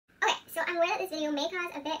I'm aware that this video may cause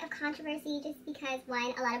a bit of controversy just because,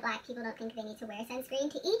 one, a lot of black people don't think they need to wear sunscreen.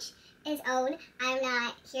 To each his own. I'm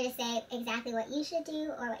not here to say exactly what you should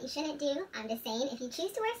do or what you shouldn't do. I'm just saying if you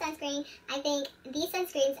choose to wear sunscreen, I think these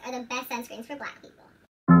sunscreens are the best sunscreens for black people.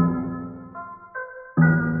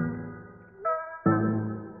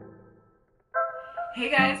 Hey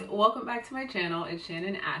guys, welcome back to my channel. It's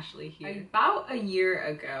Shannon Ashley here. About a year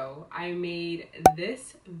ago, I made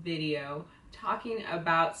this video talking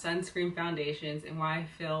about sunscreen foundations and why I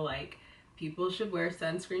feel like people should wear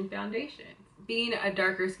sunscreen foundations. Being a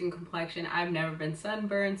darker skin complexion, I've never been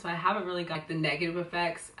sunburned, so I haven't really got the negative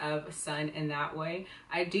effects of sun in that way.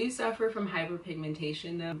 I do suffer from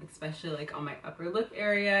hyperpigmentation though, especially like on my upper lip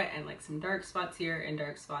area and like some dark spots here and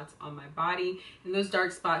dark spots on my body. And those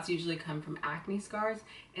dark spots usually come from acne scars.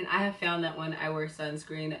 And I have found that when I wear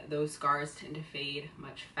sunscreen, those scars tend to fade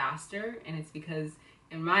much faster. And it's because,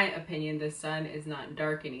 in my opinion, the sun is not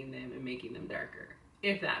darkening them and making them darker,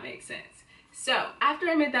 if that makes sense. So after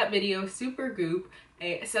I made that video, Supergoop,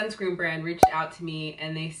 a sunscreen brand, reached out to me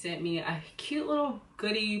and they sent me a cute little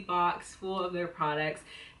goodie box full of their products.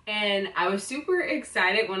 And I was super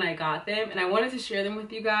excited when I got them and I wanted to share them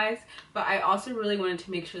with you guys, but I also really wanted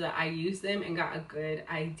to make sure that I used them and got a good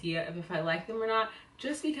idea of if I like them or not,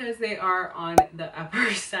 just because they are on the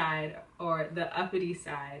upper side or the uppity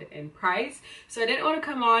side in price. So I didn't want to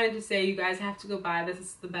come on and just say you guys have to go buy this,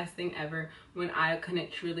 it's the best thing ever, when I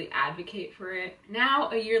couldn't truly advocate for it. Now,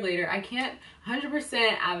 a year later, I can't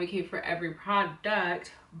 100% advocate for every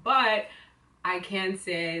product, but I can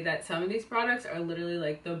say that some of these products are literally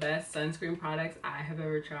like the best sunscreen products I have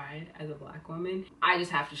ever tried as a black woman. I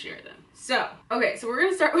just have to share them. So, okay, so we're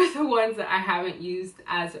gonna start with the ones that I haven't used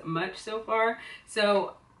as much so far.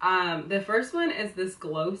 So, the first one is this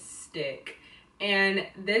glow stick. And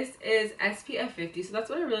this is SPF 50, so that's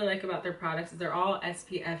what I really like about their products, is they're all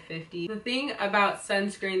SPF 50. The thing about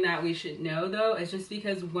sunscreen that we should know though is just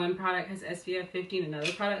because one product has SPF 50 and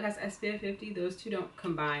another product has SPF 50, those two don't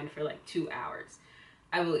combine for like 2 hours,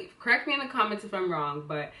 I believe. Correct me in the comments if I'm wrong,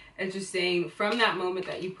 but it's just saying from that moment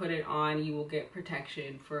that you put it on, you will get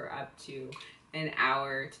protection for up to an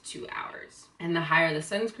hour to 2 hours. And the higher the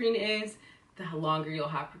sunscreen is, the longer you'll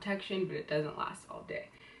have protection, but it doesn't last all day.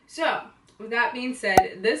 So, with that being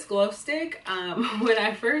said, this glow stick, when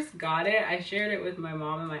I first got it, I shared it with my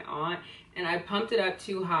mom and my aunt, and I pumped it up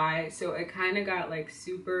too high, so it kind of got like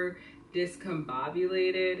super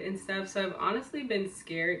discombobulated and stuff. So I've honestly been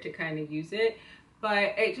scared to kind of use it,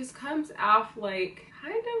 but it just comes off like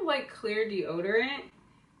kind of like clear deodorant.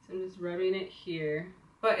 So I'm just rubbing it here,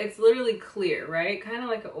 but it's literally clear, right? Kind of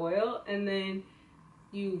like an oil, and then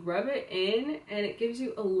you rub it in and it gives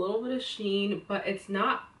you a little bit of sheen, but it's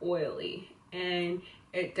not oily and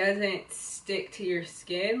it doesn't stick to your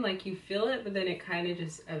skin. Like you feel it, but then it kind of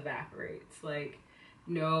just evaporates. Like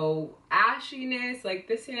no ashiness. Like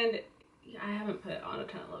this hand, I haven't put on a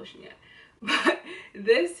ton of lotion yet, but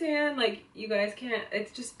this hand, like you guys can't,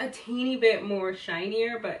 it's just a teeny bit more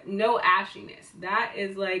shinier, but no ashiness. That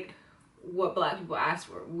is like what black people ask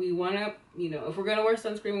for. We want to, you know, if we're gonna wear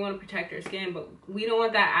sunscreen, we want to protect our skin, but we don't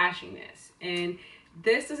want that ashiness. And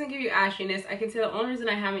this doesn't give you ashiness. I can say the only reason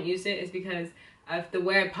I haven't used it is because of the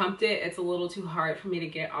way I pumped it. It's a little too hard for me to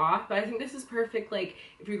get off, but I think this is perfect. Like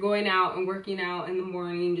if you're going out and working out in the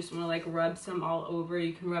morning, you just want to like rub some all over,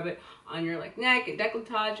 you can rub it on your like neck and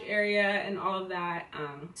décolletage area and all of that.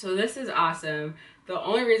 So this is awesome. The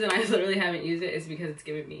only reason I literally haven't used it is because it's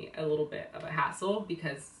given me a little bit of a hassle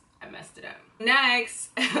because I messed it up.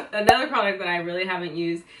 Next, another product that I really haven't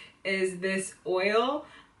used is this oil.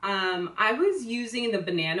 I was using the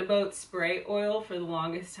Banana Boat spray oil for the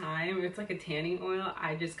longest time. It's like a tanning oil.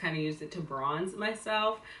 I just kind of used it to bronze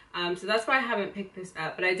myself. So that's why I haven't picked this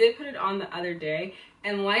up, but I did put it on the other day.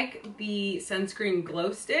 And like the sunscreen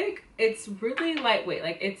glow stick, it's really lightweight.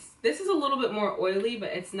 Like this is a little bit more oily, but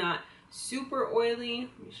it's not super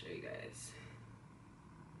oily. Let me show you guys.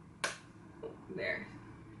 There.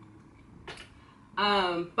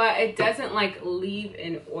 But it doesn't like leave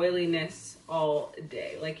an oiliness all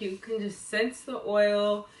day. Like you can just sense the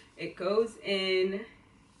oil, it goes in,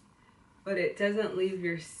 but it doesn't leave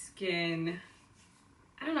your skin,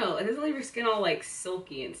 I don't know, it doesn't leave your skin all like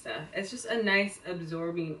silky and stuff. It's just a nice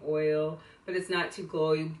absorbing oil, but it's not too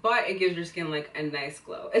glowy, but it gives your skin like a nice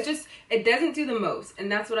glow. It's just, it doesn't do the most,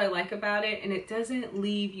 and that's what I like about it, and it doesn't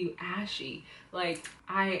leave you ashy. Like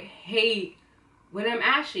I hate when I'm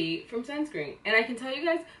ashy from sunscreen. And I can tell you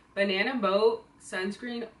guys, Banana Boat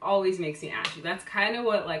sunscreen always makes me ashy. That's kind of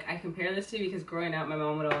what like I compare this to, because growing up my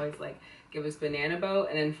mom would always like give us Banana Boat,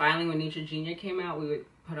 and then finally when Neutrogena came out, we would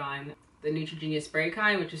put on the Neutrogena spray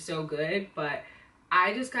kind, which is so good, but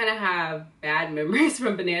I just kind of have bad memories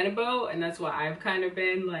from Banana Boat, and that's why I've kind of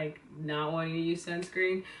been like not wanting to use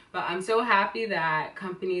sunscreen. But I'm so happy that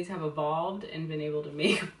companies have evolved and been able to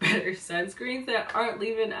make better sunscreens that aren't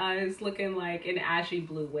leaving us looking like an ashy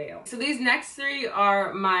blue whale. So these next three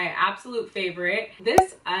are my absolute favorite.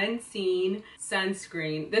 This Unseen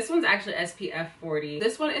sunscreen, this one's actually SPF 40.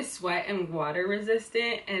 This one is sweat and water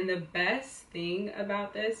resistant, and the best thing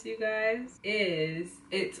about this, you guys, is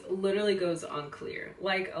it literally goes on clear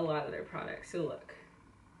like a lot of their products. So look,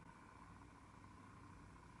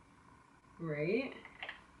 right,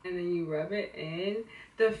 and then you rub it in.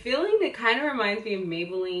 The feeling, that kind of reminds me of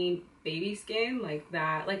Maybelline baby skin, like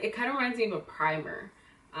that. Like it kind of reminds me of a primer.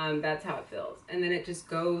 That's how it feels. And then it just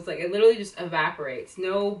goes, like it literally just evaporates.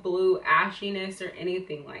 No blue ashiness or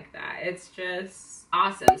anything like that. It's just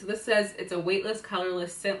awesome. So this says it's a weightless,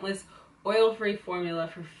 colorless, scentless, oil-free formula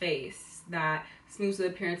for face that smooths the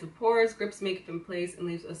appearance of pores, grips makeup in place, and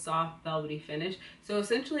leaves a soft, velvety finish. So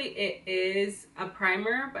essentially it is a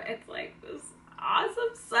primer, but it's like this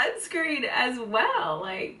awesome sunscreen as well.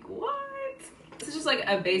 Like, what? This is just like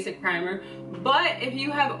a basic primer. But if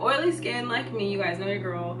you have oily skin like me, you guys know your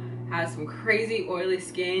girl has some crazy oily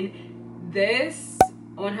skin, this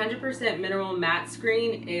 100% mineral matte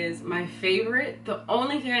screen is my favorite. The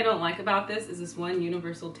only thing I don't like about this is this one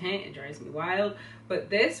universal tint. It drives me wild. But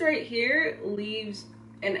this right here leaves,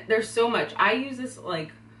 and there's so much. I use this,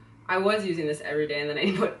 like, I was using this every day, and then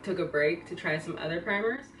I took a break to try some other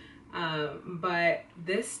primers. But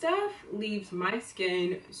this stuff leaves my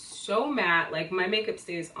skin so matte, like my makeup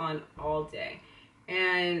stays on all day.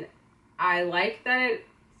 And I like that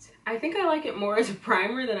I think I like it more as a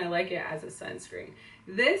primer than I like it as a sunscreen.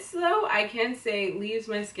 This though, I can say leaves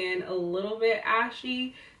my skin a little bit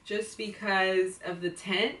ashy just because of the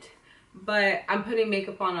tint, but I'm putting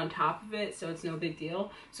makeup on top of it, so it's no big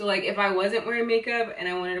deal. So like if I wasn't wearing makeup and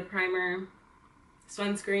I wanted a primer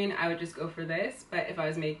sunscreen, I would just go for this. But if I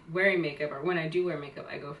was wearing makeup, or when I do wear makeup,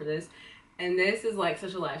 I go for this. And this is like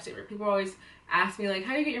such a lifesaver. People always ask me like,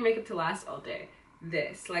 how do you get your makeup to last all day?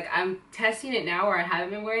 This, like, I'm testing it now where I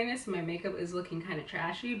haven't been wearing this and my makeup is looking kind of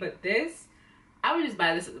trashy, but this, I would just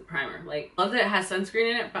buy this as a primer. Like, love that it has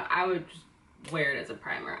sunscreen in it, but I would just wear it as a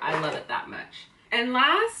primer. I love it that much. And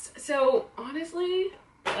last, so honestly,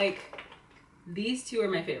 like, these two are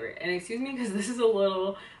my favorite. And excuse me, because this is a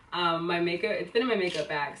little, my makeup, it's been in my makeup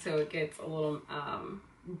bag, so it gets a little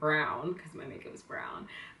brown because my makeup is brown.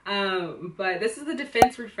 But this is the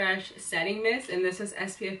Defense Refresh Setting Mist, and this is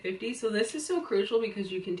SPF 50. So this is so crucial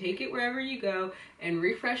because you can take it wherever you go and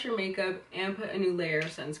refresh your makeup and put a new layer of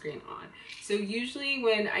sunscreen on. So usually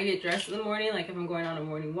when I get dressed in the morning, like if I'm going on a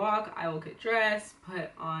morning walk, I will get dressed, put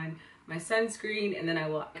on my sunscreen, and then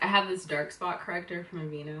I have this dark spot corrector from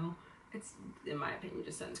Aveeno. It's, in my opinion,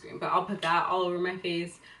 just sunscreen, but I'll put that all over my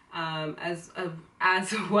face, as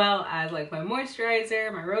well as like my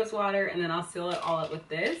moisturizer, my rose water, and then I'll seal it all up with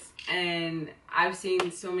this. And I've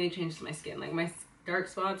seen so many changes to my skin. Like my dark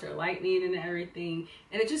spots are lightening and everything,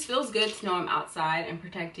 and it just feels good to know I'm outside and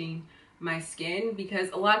protecting my skin, because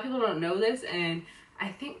a lot of people don't know this. And I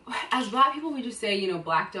think as Black people, we just say, you know,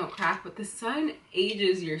 black don't crack, but the sun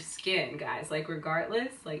ages your skin, guys. Like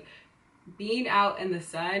regardless, like being out in the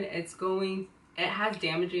sun, it has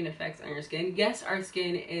damaging effects on your skin. Yes, our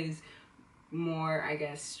skin is more, I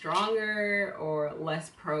guess, stronger or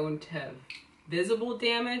less prone to visible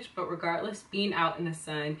damage, but regardless, being out in the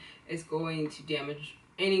sun is going to damage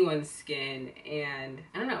anyone's skin, and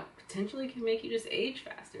I don't know, potentially can make you just age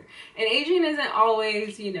faster. And aging isn't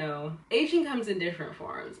always, you know, aging comes in different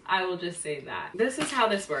forms. I will just say that. This is how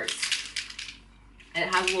this works.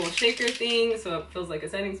 It has a little shaker thing, so it feels like a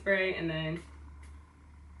setting spray, and then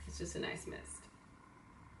it's just a nice mist.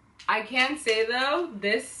 I can say though,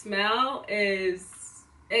 this smell it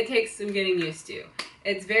takes some getting used to.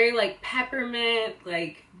 It's very like peppermint,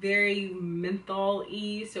 like very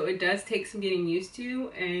menthol-y, so it does take some getting used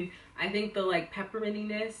to. And I think the like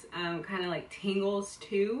peppermintiness kind of like tingles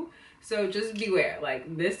too. So just beware,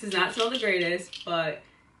 like this does not smell the greatest, but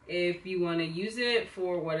if you want to use it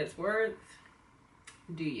for what it's worth,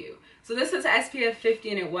 do you. So this is SPF 50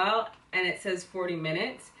 in it well, and it says 40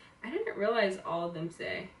 minutes. I didn't realize all of them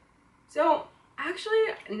say. So actually,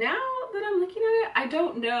 now that I'm looking at it, I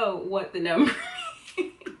don't know what the number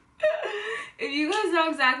means. If you guys know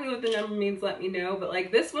exactly what the number means, let me know. But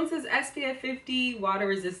like this one says SPF 50, water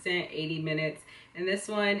resistant, 80 minutes. And this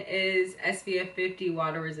one is SPF 50,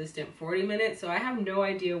 water resistant, 40 minutes. So I have no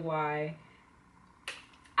idea why.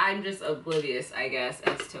 I'm just oblivious, I guess,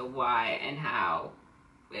 as to why and how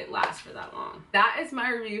it lasts for that long. That is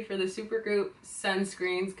my review for the Supergoop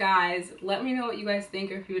sunscreens. Guys, let me know what you guys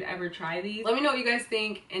think, or if you would ever try these. Let me know what you guys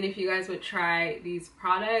think, and if you guys would try these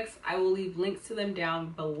products. I will leave links to them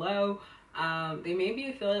down below. They may be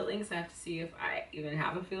affiliate links. I have to see if I even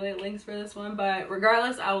have affiliate links for this one, but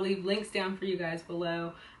regardless, I will leave links down for you guys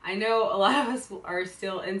below. I know a lot of us are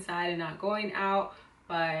still inside and not going out,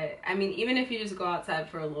 but I mean, even if you just go outside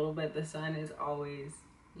for a little bit, the sun is always,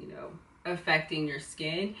 you know, affecting your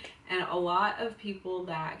skin. And a lot of people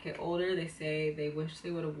that get older, they say they wish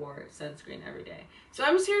they would have wore sunscreen every day. So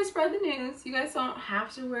I'm just here to spread the news. You guys don't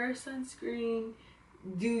have to wear sunscreen,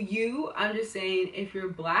 do you? I'm just saying, if you're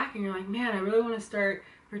black and you're like, man, I really want to start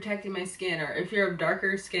protecting my skin, or if you're a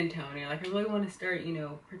darker skin tone, you're like, I really want to start, you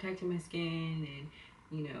know, protecting my skin and,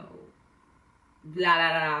 you know, blah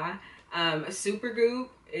blah blah. Supergoop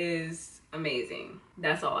is amazing.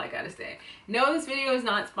 That's all I gotta say. No, this video is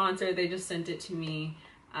not sponsored. They just sent it to me,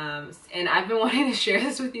 and I've been wanting to share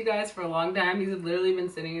this with you guys for a long time. These have literally been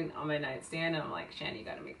sitting on my nightstand, and I'm like, Shannon, you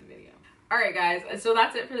gotta make the video. All right, guys, so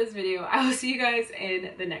that's it for this video. I will see you guys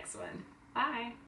in the next one. Bye.